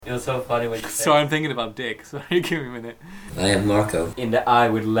It was so funny when you said. Sorry, I'm thinking about Dick. Sorry, give me a minute. I am Marco. In the eye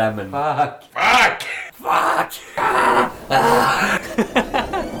with lemon. Fuck. Fuck! Fuck!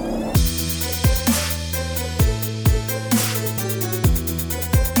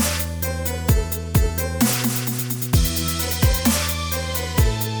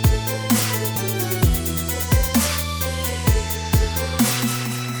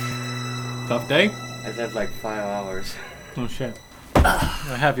 Tough day? I slept like 5 hours. Oh shit.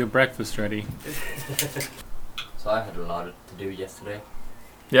 I have your breakfast ready. So I had a lot to do yesterday.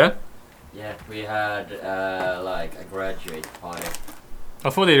 Yeah? Yeah, we had like a graduate party. I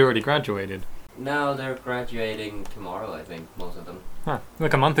thought they'd already graduated. No, they're graduating tomorrow, I think, most of them. Huh.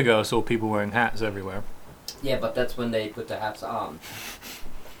 Like a month ago I saw people wearing hats everywhere. Yeah, but that's when they put the hats on.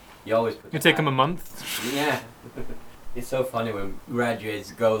 You always put. It take them a month? Yeah. It's so funny when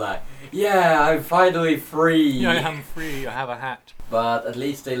graduates go like, yeah, I'm finally free. Yeah, I'm free, I have a hat. But at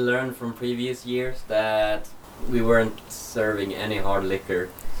least they learned from previous years that we weren't serving any hard liquor.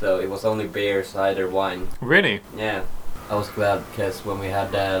 So it was only beer, cider, wine. Really? Yeah. I was glad because when we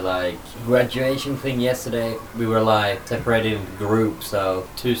had the like graduation thing yesterday, we were like separated into groups, so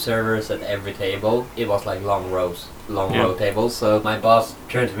 2 servers at every table. It was like long row tables. So my boss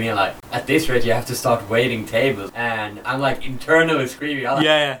turned to me like, at this rate you have to start waiting tables, and I'm like internally screaming. I'm like,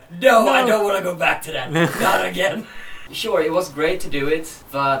 Yeah. no, I don't want to go back to that. Not again. Sure, it was great to do it,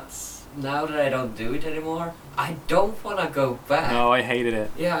 but now that I don't do it anymore, I don't want to go back. No, I hated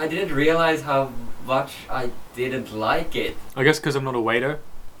it. Yeah, I didn't realize how much I didn't like it. I guess because I'm not a waiter,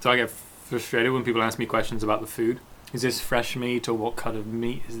 so I get frustrated when people ask me questions about the food. Is this fresh meat or what kind of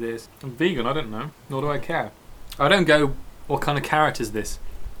meat is this? I'm vegan, I don't know. Nor do I care. I don't go, what kind of carrot is this?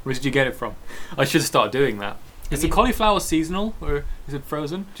 Where did you get it from? I should start doing that. Is the cauliflower seasonal or is it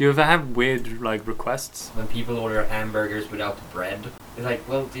frozen? Do you ever have weird like requests? When people order hamburgers without the bread, it's like,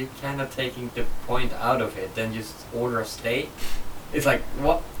 well, you're kind of taking the point out of it. Then just order a steak. It's like,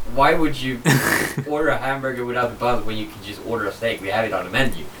 what? Why would you order a hamburger without the bun when you can just order a steak? We have it on the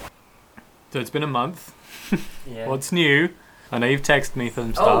menu. So it's been a month. Yeah. What's new? I know you've texted me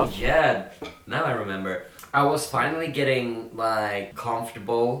some Oh stuff. yeah, now I remember. I was finally getting like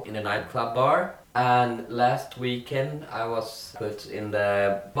comfortable in a nightclub bar, and last weekend I was put in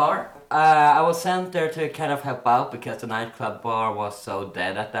the bar. I was sent there to kind of help out because the nightclub bar was so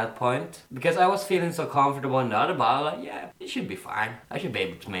dead at that point. Because I was feeling so comfortable in the other bar, like, yeah, it should be fine. I should be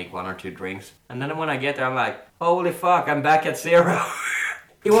able to make 1 or 2 drinks. And then when I get there, I'm like, holy fuck, I'm back at 0.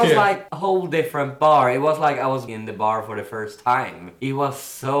 It was like a whole different bar. It was like I was in the bar for the first time. It was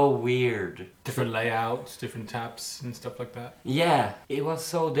so weird. Different layouts, different taps and stuff like that. Yeah, it was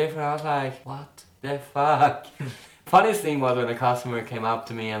so different. I was like, what the fuck? Funniest thing was when a customer came up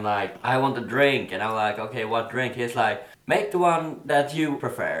to me and like, I want a drink. And I'm like, okay, what drink? He's like, make the one that you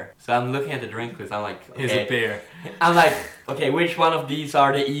prefer. So I'm looking at the drink list. I'm like, okay. Here's a beer. I'm like, okay, which one of these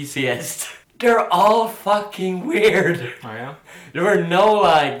are the easiest? They're all fucking weird. Oh yeah? There were no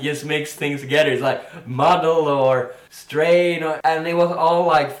like just mix things together. It's like muddle or strain, and it was all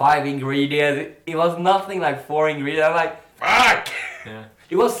like 5 ingredients. It was nothing like 4 ingredients. I'm like, fuck. Yeah.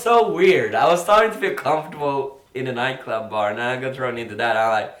 It was so weird. I was starting to feel comfortable in a nightclub bar, and then I got thrown into that.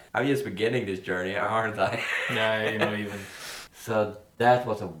 I'm like, I'm just beginning this journey, aren't I? Yeah, you're not even. So that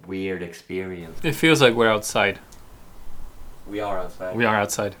was a weird experience. It feels like we're outside. We are outside. We are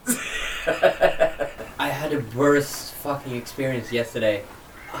outside. I had a worst fucking experience yesterday.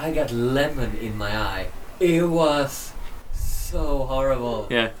 I got lemon in my eye. It was so horrible.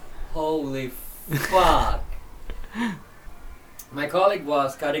 Yeah. Holy fuck. My colleague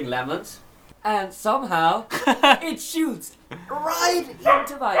was cutting lemons, and somehow it shoots right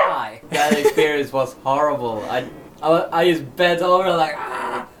into my eye. That experience was horrible. I just bent over like,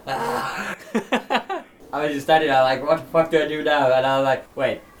 I was just standing there like, what the fuck do I do now? And I was like,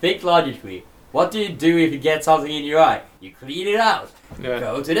 wait, think logically. What do you do if you get something in your eye? You clean it out. Yeah.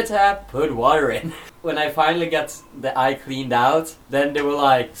 Go to the tap, put water in. When I finally got the eye cleaned out, then there were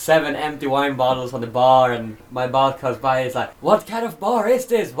like 7 empty wine bottles on the bar, and my boss comes by and is like, what kind of bar is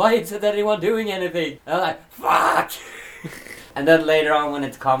this? Why isn't anyone doing anything? And I'm like, fuck! And then later on when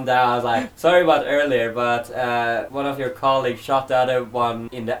it calmed down, I was like, sorry about earlier, but one of your colleagues shot the other one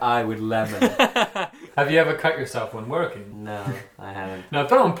in the eye with lemon. Have you ever cut yourself when working? No, I haven't. No, I've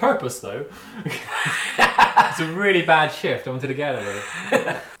done it on purpose though. It's a really bad shift. I wanted to get at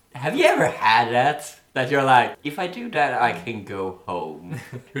it. Have you ever had that? that you're like, if I do that, I can go home.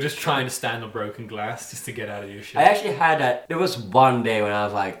 You're just trying to stand on broken glass just to get out of your shit. I actually had that. There was one day when I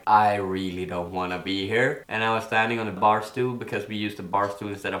was like, I really don't want to be here. And I was standing on a bar stool because we used a bar stool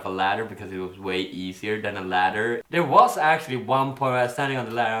instead of a ladder because it was way easier than a ladder. There was actually one point where I was standing on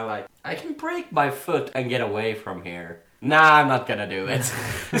the ladder and I was like, I can break my foot and get away from here. Nah, I'm not gonna do it.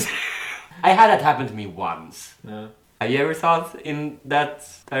 I had that happen to me once. Yeah. Have you ever thought in that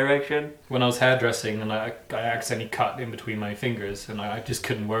direction? When I was hairdressing and I accidentally cut in between my fingers and I just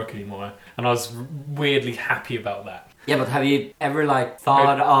couldn't work anymore. And I was weirdly happy about that. Yeah, but have you ever like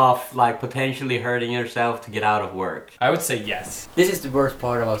thought of like potentially hurting yourself to get out of work? I would say yes. This is the worst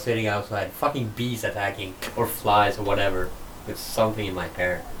part about sitting outside. Fucking bees attacking or flies or whatever. It's something in my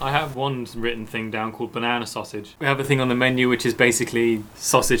hair. I have one written thing down called banana sausage. We have a thing on the menu which is basically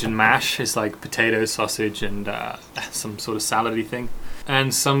sausage and mash. It's like potato, sausage and some sort of salady thing.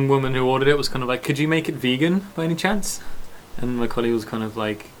 And some woman who ordered it was kind of like, could you make it vegan by any chance? And my colleague was kind of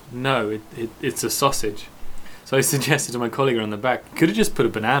like, no, it's a sausage. So I suggested to my colleague on the back, could have just put a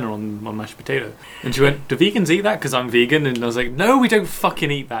banana on mashed potato. And she went, do vegans eat that? Because I'm vegan. And I was like, no, we don't fucking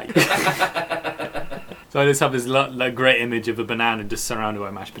eat that. So I just have this great image of a banana just surrounded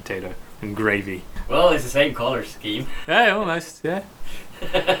by mashed potato and gravy. Well, it's the same color scheme. Yeah, almost, yeah.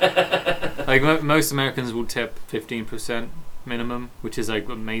 Like most Americans will tip 15% minimum, which is like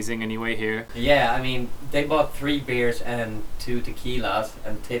amazing anyway here. Yeah, I mean, they bought 3 beers and 2 tequilas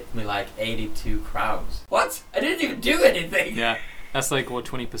and tipped me like 82 crowns. What? I didn't even do anything! Yeah, that's like, what,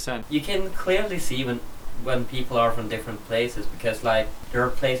 20%? You can clearly see when people are from different places, because like, there are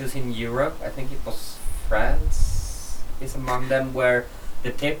places in Europe, I think it was France is among them, where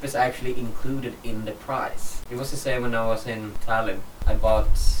the tip is actually included in the price. It was the same when I was in Tallinn. I bought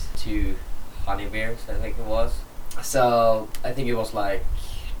 2 honey beers, I think it was. So I think it was like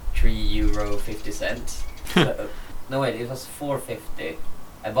 €3.50. No wait, it was $4.50.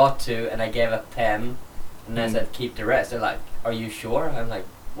 I bought 2 and I gave a 10, and I said keep the rest. They're like, are you sure? I'm like,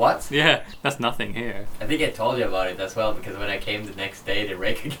 what? Yeah, that's nothing here. I think I told you about it as well, because when I came the next day, they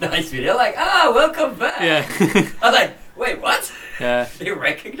recognized me. They're like, welcome back. Yeah. I was like, wait, what? Yeah. They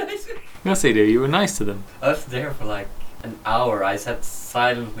recognized me? Yes, they do. You were nice to them. I was there for like an hour. I sat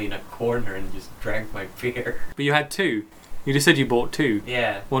silently in a corner and just drank my beer. But you had 2. You just said you bought 2.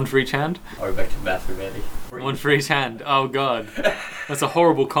 Yeah. 1 for each hand? Or back to bathroom, Eddie. 1 for each hand. Oh god. That's a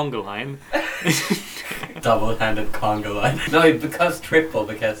horrible conga line. Double-handed conga line. No, because triple,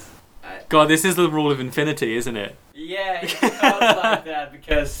 because... God, this is the rule of infinity, isn't it? Yeah, it sounds like that,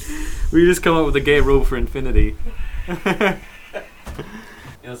 because... We just come up with a gay rule for infinity. It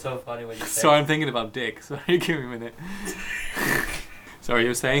was so funny when you said... Sorry, I'm thinking about dick. Sorry, give me a minute. Sorry, you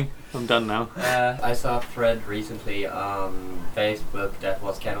were saying? I'm done now. I saw a thread recently on Facebook that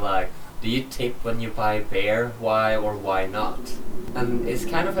was kind of like, do you tip when you buy beer? Why or why not? And it's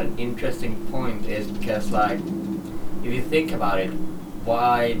kind of an interesting point, is because like, if you think about it,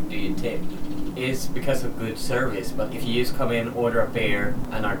 why do you tip? It's because of good service, but if you just come in, order a beer,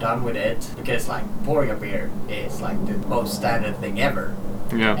 and are done with it, because like pouring a beer is like the most standard thing ever.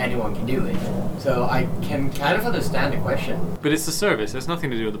 Yeah. Anyone can do it. So I can kind of understand the question. But it's a service, it's nothing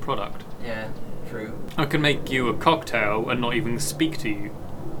to do with the product. Yeah, true. I can make you a cocktail and not even speak to you.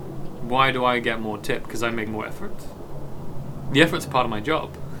 Why do I get more tip? Because I make more effort? The effort's part of my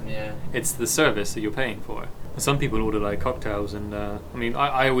job. Yeah. It's the service that you're paying for. Some people order like cocktails and I mean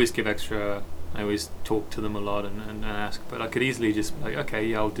I always give extra. I always talk to them a lot and ask, but I could easily just like, okay,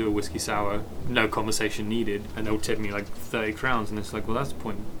 yeah, I'll do a whiskey sour, no conversation needed, and they'll tip me like 30 crowns, and it's like, well, that's the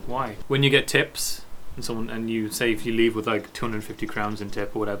point. Why? When you get tips and you say if you leave with like 250 crowns in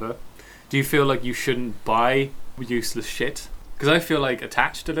tip or whatever, do you feel like you shouldn't buy useless shit? Because I feel like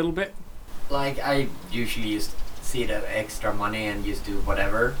attached a little bit. Like I usually just see the extra money and just do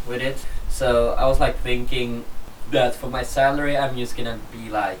whatever with it. So I was like thinking that for my salary, I'm just gonna be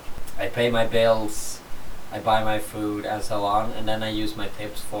like, I pay my bills, I buy my food and so on, and then I use my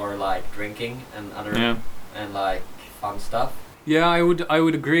tips for like drinking and other and like fun stuff. Yeah, I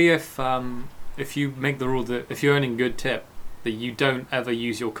would agree if you make the rule that if you're earning good tip, that you don't ever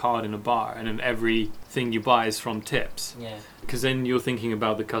use your card in a bar, and then everything you buy is from tips. Yeah. Because then you're thinking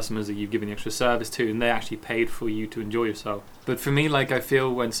about the customers that you've given the extra service to, and they actually paid for you to enjoy yourself. But for me, like, I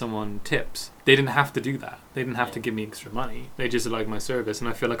feel when someone tips, they didn't have to do that. They didn't have to give me extra money. They just like my service, and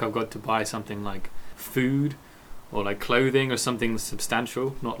I feel like I've got to buy something like food or like clothing or something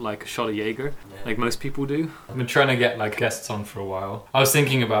substantial, not like a shot of Jaeger, like most people do. I've been trying to get like guests on for a while. I was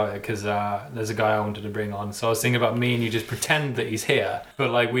thinking about it because there's a guy I wanted to bring on, so I was thinking about me and you just pretend that he's here, but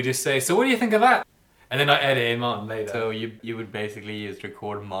like we just say, so what do you think of that? and then I edit him on later. So you would basically just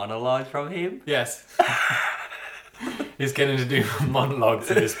record monologues from him? Yes. He's getting to do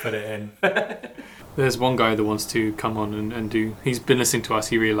monologues and just put it in. There's one guy that wants to come on and do... He's been listening to us.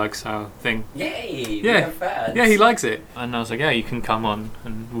 He really likes our thing. Yay! Yeah. We're fans. Yeah, he likes it. And I was like, yeah, you can come on.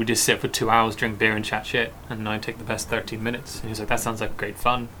 And we just sit for 2 hours, drink beer and chat shit. And I take the best 13 minutes. And he was like, that sounds like great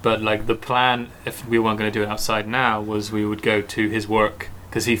fun. But like the plan, if we weren't going to do it outside now, was we would go to his work.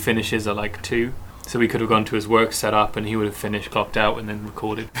 Because he finishes at like 2. So we could have gone to his work, set up, and he would have finished, clocked out, and then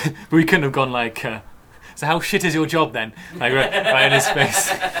recorded. But we couldn't have gone like... so how shit is your job then? Like right in his face.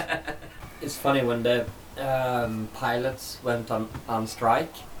 It's funny when the pilots went on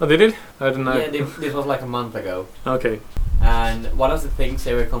strike. Oh, they did? I didn't know. Yeah, this was like a month ago. Okay. And one of the things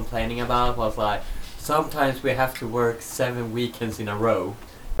they were complaining about was like, sometimes we have to work 7 weekends in a row.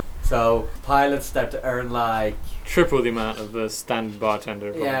 So pilots start to earn like... Triple the amount of the standard bartender.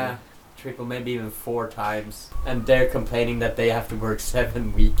 Probably. Yeah, triple, maybe even 4 times. And they're complaining that they have to work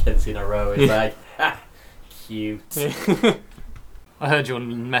 7 weekends in a row. It's like, cute. I heard your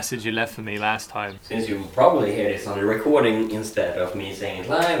message you left for me last time. Since you probably hear this on the recording instead of me saying it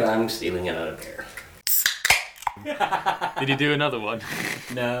live, I'm stealing another beer. Did you do another one?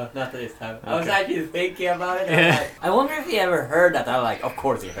 No, not this time. Okay. I was actually thinking about it. Yeah. I wonder if he ever heard that. I'm like, of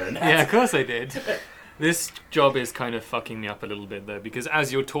course he heard that. Yeah, of course I did. This job is kind of fucking me up a little bit though, because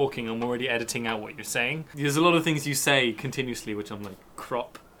as you're talking, I'm already editing out what you're saying. There's a lot of things you say continuously, which I'm like,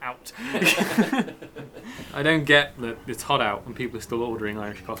 crop out. I don't get that it's hot out and people are still ordering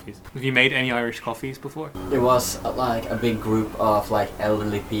Irish coffees. Have you made any Irish coffees before? There was like a big group of like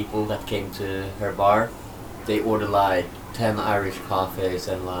elderly people that came to her bar. They ordered like 10 Irish coffees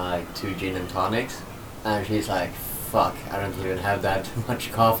and like 2 gin and tonics. And she's like, fuck, I don't even have that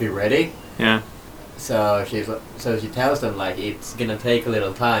much coffee ready. Yeah. So she tells them like it's gonna take a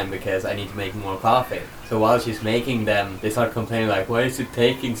little time because I need to make more coffee. So while she's making them, they start complaining like, why is it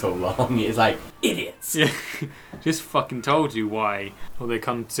taking so long? It's like, idiots! Yeah. Just fucking told you why. Or they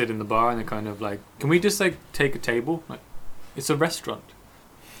come sit in the bar and they're kind of like, can we just like take a table? Like, it's a restaurant.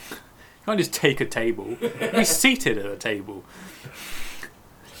 You can't just take a table. Be seated at a table.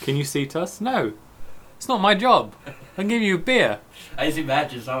 Can you seat us? No. It's not my job. I can give you a beer. I just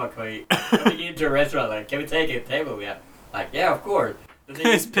imagine someone coming into a restaurant like, can we take a table? Yeah. Like, yeah, of course. Then they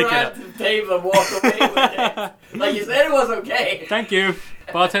Just pick it grab up. the table and walk away with it. Like you said it was okay. Thank you.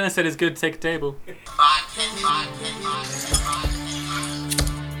 Bartender said it's good to take a table.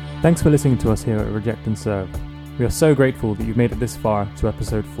 Thanks for listening to us here at Reject and Serve. We are so grateful that you've made it this far to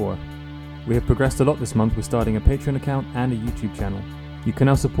episode 4. We have progressed a lot this month with starting a Patreon account and a YouTube channel. You can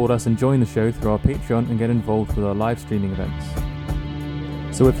now support us and join the show through our Patreon and get involved with our live streaming events.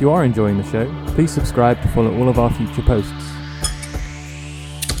 So if you are enjoying the show, please subscribe to follow all of our future posts.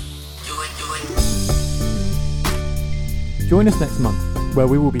 Join us next month, where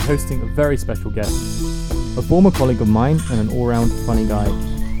we will be hosting a very special guest, a former colleague of mine and an all-round funny guy.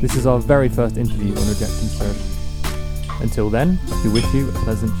 This is our very first interview on Reject and Serve. Until then, we wish you a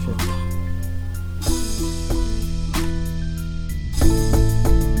pleasant shift.